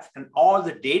 manage their apps, and all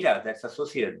the data that's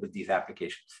associated with these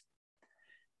applications.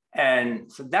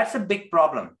 And so that's a big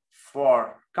problem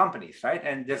for companies, right?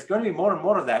 And there's going to be more and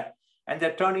more of that. And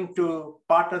they're turning to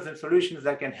partners and solutions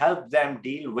that can help them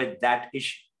deal with that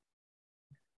issue.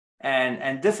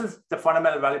 And this is the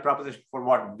fundamental value proposition for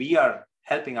what we are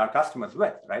helping our customers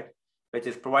with, right? Which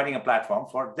is providing a platform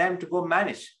for them to go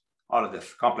manage all of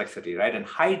this complexity, right? And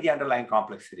hide the underlying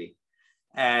complexity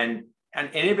and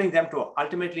enabling them to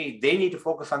ultimately, they need to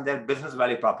focus on their business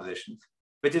value propositions,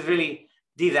 which is really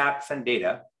these apps and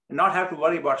data, and not have to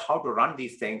worry about how to run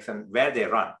these things and where they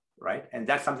run, right? And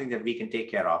that's something that we can take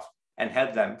care of and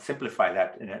help them simplify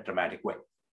that in a dramatic way.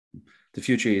 The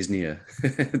future is near.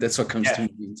 That's what comes to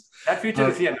mind. That future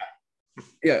is here now.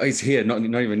 Yeah, it's here, not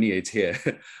even near, it's here.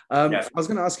 Yes. I was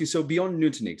going to ask you, so beyond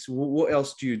Nutanix, what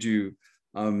else do you do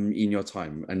in your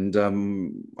time? And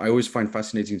I always find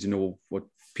fascinating to know what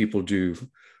people do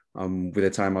with their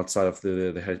time outside of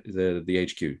the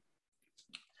HQ.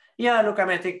 Yeah, look,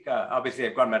 I think obviously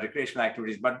I've got my recreational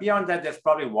activities, but beyond that, there's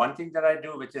probably one thing that I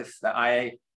do, which is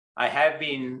I have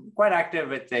been quite active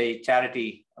with a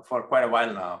charity for quite a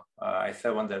while now. I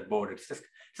serve on their board. It's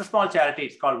a small charity.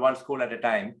 It's called One School at a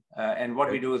Time. And what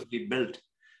we do is we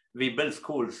build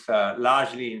schools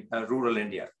largely in rural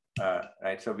India,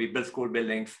 right? So we build school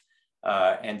buildings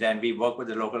and then we work with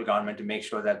the local government to make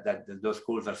sure that those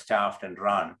schools are staffed and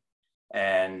run.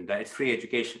 And it's free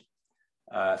education.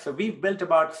 So we've built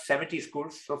about 70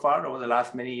 schools so far over the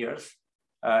last many years.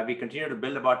 We continue to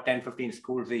build about 10, 15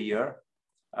 schools a year.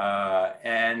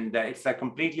 And it's a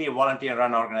completely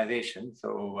volunteer-run organization.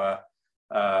 So,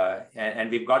 and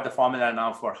we've got the formula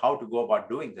now for how to go about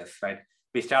doing this, right?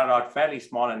 We started out fairly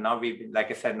small, and now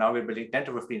like I said, now we're building 10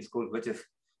 to 15 schools, which is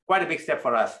quite a big step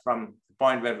for us from the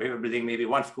point where we were building maybe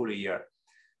one school a year.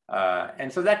 And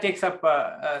so that takes up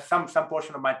some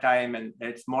portion of my time, and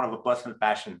it's more of a personal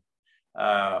passion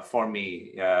for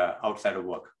me outside of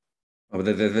work. Oh,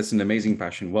 that's an amazing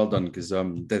passion. Well done, because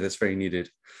that's very needed,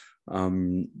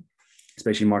 um,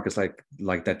 especially markets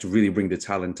like that to really bring the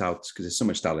talent out, because there's so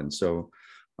much talent. So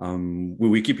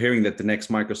we keep hearing that the next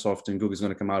Microsoft and Google is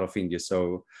going to come out of India.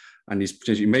 So, and these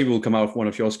potentially maybe will come out of one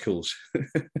of your schools.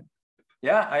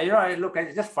 Yeah, I look,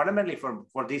 it's just fundamentally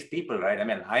for these people, right? I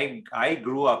mean, I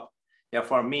grew up, yeah,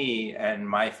 for me and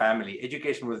my family,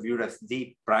 education was viewed as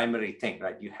the primary thing,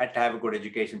 right? You had to have a good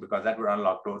education because that would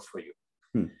unlock doors for you.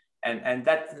 And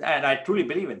I truly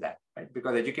believe in that, right?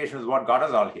 Because education is what got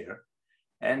us all here.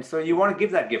 And so you want to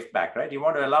give that gift back, right? You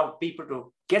want to allow people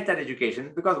to get that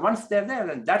education, because once they're there,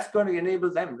 then that's going to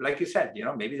enable them, like you said,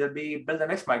 maybe they'll build the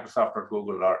next Microsoft or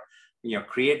Google, or,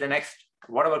 create the next,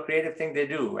 whatever creative thing they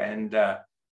do. And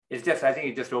it's just, I think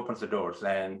it just opens the doors,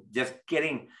 and just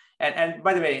getting, and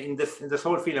by the way, in this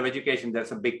whole field of education,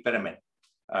 there's a big pyramid,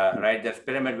 right? There's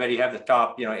pyramid where you have the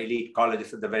top, elite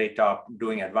colleges at the very top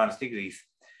doing advanced degrees.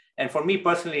 And for me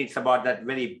personally, it's about that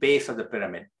very base of the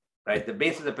pyramid, right? The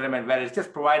base of the pyramid, where it's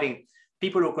just providing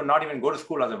people who could not even go to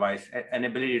school otherwise an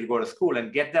ability to go to school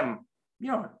and get them,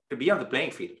 to be on the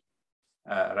playing field,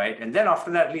 right? And then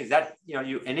after that, at least that,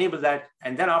 you enable that.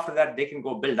 And then after that, they can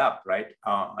go build up, right,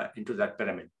 into that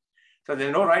pyramid. So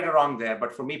there's no right or wrong there.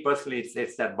 But for me personally,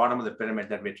 it's that bottom of the pyramid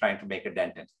that we're trying to make a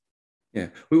dent in. Yeah,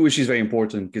 which is very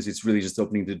important, because it's really just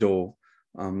opening the door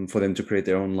for them to create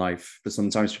their own life. But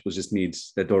sometimes people just need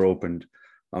that door opened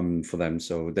for them.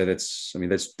 So that's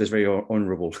very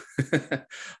honorable.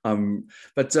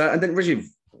 But and then Rajiv,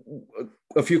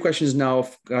 a few questions now,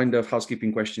 kind of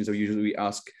housekeeping questions that we usually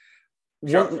ask.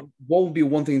 Sure. What would be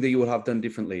one thing that you would have done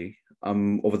differently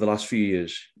over the last few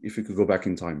years if you could go back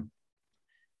in time?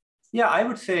 Yeah, I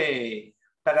would say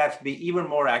perhaps be even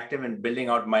more active in building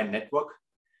out my network.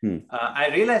 I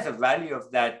realized the value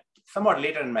of that somewhat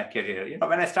later in my career.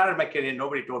 When I started my career,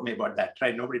 nobody told me about that,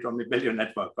 right? Nobody told me build your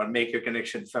network or make your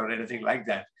connections or anything like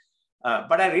that.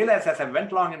 But I realized as I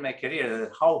went along in my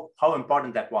career how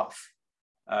important that was,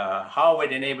 how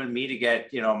it enabled me to get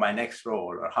my next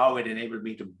role, or how it enabled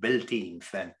me to build teams.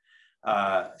 And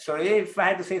so if I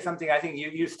had to say something, I think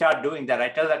you start doing that. I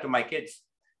tell that to my kids.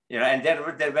 And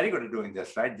they're very good at doing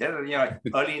this, right? They're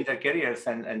early in their careers,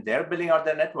 and they're building out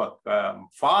their network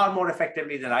far more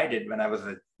effectively than I did when I was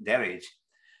at their age.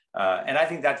 And I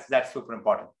think that's super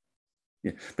important.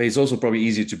 Yeah, but it's also probably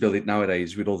easier to build it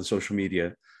nowadays with all the social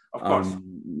media. Of course,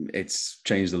 it's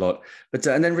changed a lot. But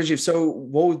and then Rajiv, so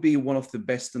what would be one of the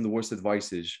best and the worst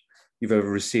advices you've ever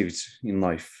received in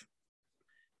life?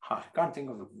 I can't think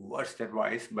of the worst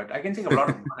advice, but I can think of a lot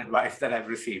of good advice that I've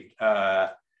received.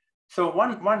 So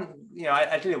one,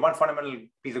 I tell you one fundamental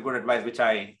piece of good advice, which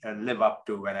I live up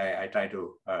to when I try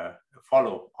to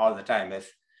follow all the time, is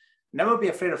never be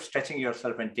afraid of stretching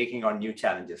yourself and taking on new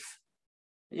challenges.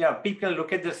 People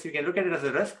look at this, you can look at it as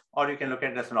a risk, or you can look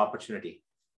at it as an opportunity.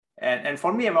 And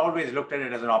for me, I've always looked at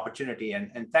it as an opportunity.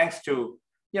 And thanks to,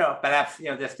 perhaps,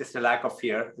 there's just a lack of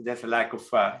fear. There's a lack of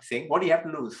saying, what do you have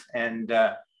to lose? And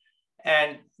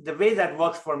the way that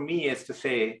works for me is to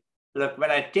say, look,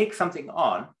 when I take something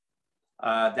on,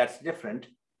 that's different,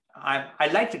 I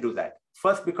like to do that.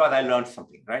 First, because I learned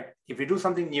something, right? If you do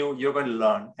something new, you're going to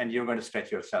learn and you're going to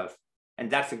stretch yourself. And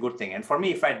that's a good thing. And for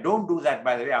me, if I don't do that,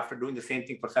 by the way, after doing the same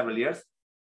thing for several years,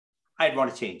 I'd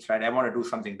want to change, right? I want to do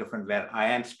something different where I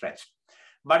am stretched.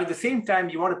 But at the same time,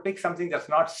 you want to pick something that's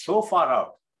not so far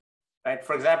out, right?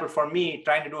 For example, for me,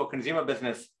 trying to do a consumer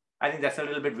business, I think that's a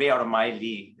little bit way out of my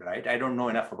league, right? I don't know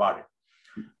enough about it.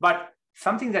 But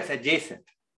something that's adjacent,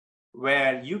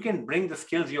 where you can bring the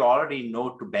skills you already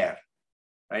know to bear,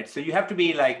 right? So you have to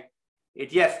be like,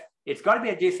 it's got to be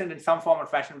adjacent in some form or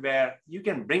fashion where you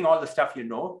can bring all the stuff you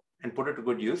know and put it to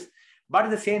good use. But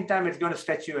at the same time, it's going to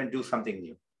stretch you and do something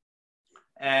new.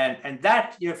 And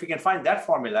that, if you can find that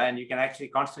formula and you can actually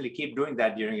constantly keep doing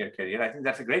that during your career, I think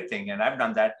that's a great thing. And I've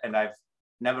done that, and I've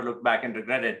never looked back and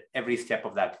regretted every step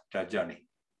of that journey.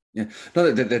 Yeah,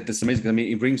 no, that's amazing. I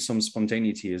mean, it brings some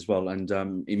spontaneity as well, and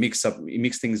it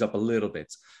mixes things up a little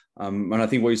bit. And I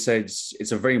think what you said,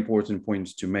 it's a very important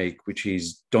point to make, which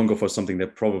is don't go for something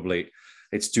that probably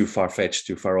it's too far-fetched,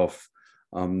 too far off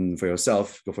for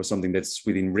yourself. Go for something that's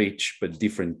within reach, but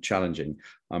different, challenging.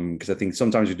 Because I think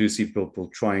sometimes you do see people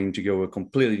trying to go a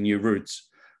completely new route,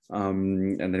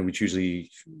 and then which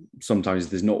usually sometimes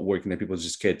there's not working, that people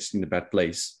just get in a bad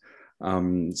place.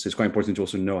 So it's quite important to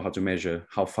also know how to measure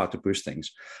how far to push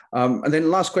things. And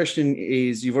then last question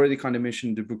is, you've already kind of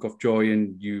mentioned the Book of Joy,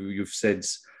 and you've said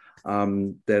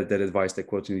that advice, that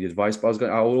quoting the advice, but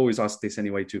I will always ask this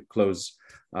anyway to close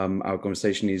our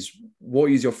conversation is, what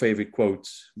is your favorite quote,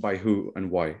 by who and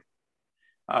why?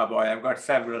 Oh boy, I've got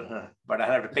several, but I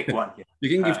have to pick one here. You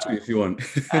can give two if you want.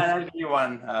 And I'll give you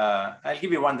one. I'll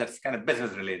give you one that's kind of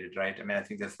business related, right? I mean, I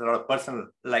think there's a lot of personal,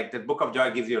 like the Book of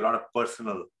Joy gives you a lot of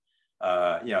personal,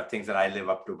 things that I live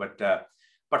up to.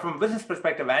 But from a business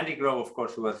perspective, Andy Grove, of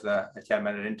course, who was the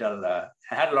chairman at Intel,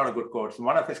 had a lot of good quotes.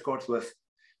 One of his quotes was,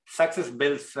 "Success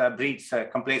breeds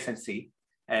complacency,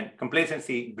 and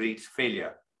complacency breeds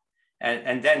failure."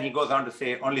 And then he goes on to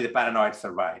say, "Only the paranoid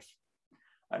survive."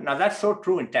 Now that's so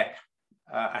true in tech,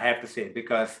 I have to say,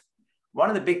 because one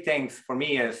of the big things for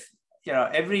me is,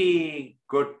 every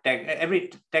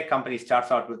tech company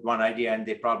starts out with one idea and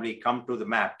they probably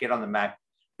get on the map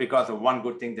because of one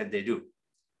good thing that they do.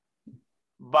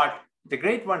 But the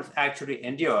great ones actually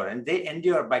endure, and they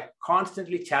endure by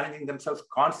constantly challenging themselves,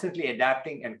 constantly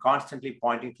adapting, and constantly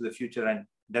pointing to the future and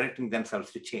directing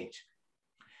themselves to change.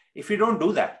 If you don't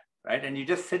do that, right, and you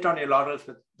just sit on your laurels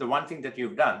with the one thing that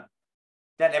you've done,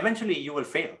 then eventually you will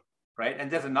fail, right?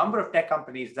 And there's a number of tech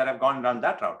companies that have gone down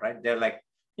that route, right? They're like,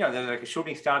 they're like a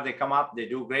shooting star. They come up, they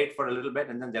do great for a little bit,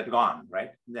 and then they're gone,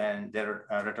 right? Then they're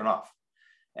written off.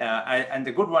 And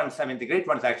the good ones, the great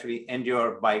ones actually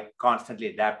endure by constantly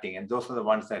adapting. And those are the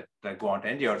ones that go on to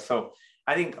endure. So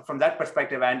I think from that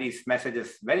perspective, Andy's message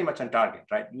is very much on target,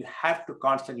 right? You have to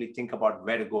constantly think about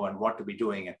where to go and what to be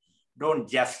doing, and don't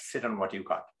just sit on what you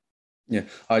got. Yeah,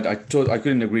 I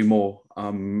couldn't agree more.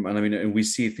 And we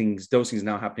see those things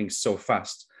now happening so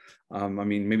fast.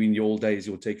 Maybe in the old days,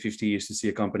 it would take 50 years to see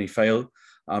a company fail.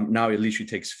 Now it literally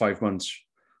takes 5 months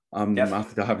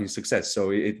after having success. So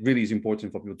it really is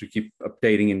important for people to keep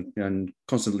updating and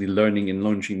constantly learning and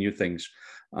launching new things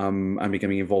and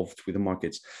becoming involved with the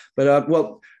markets. But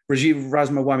Rajiv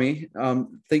Ramaswamy,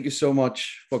 thank you so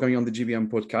much for coming on the GBM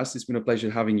podcast. It's been a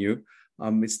pleasure having you.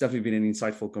 It's definitely been an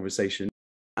insightful conversation.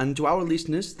 And to our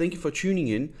listeners, thank you for tuning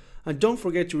in. And don't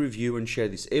forget to review and share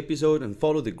this episode, and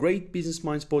follow the Great Business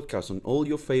Minds podcast on all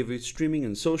your favorite streaming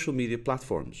and social media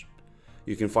platforms.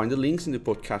 You can find the links in the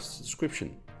podcast's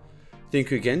description.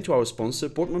 Thank you again to our sponsor,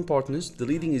 Portman Partners, the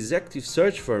leading executive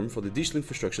search firm for the digital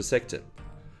infrastructure sector.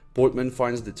 Portman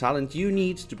finds the talent you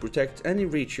need to protect and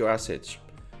enrich your assets.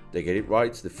 They get it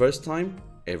right the first time,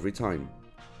 every time.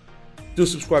 Do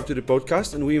subscribe to the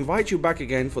podcast, and we invite you back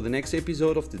again for the next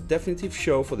episode of the definitive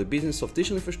show for the business of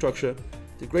digital infrastructure,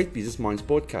 the Great Business Minds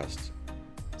podcast.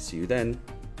 See you then.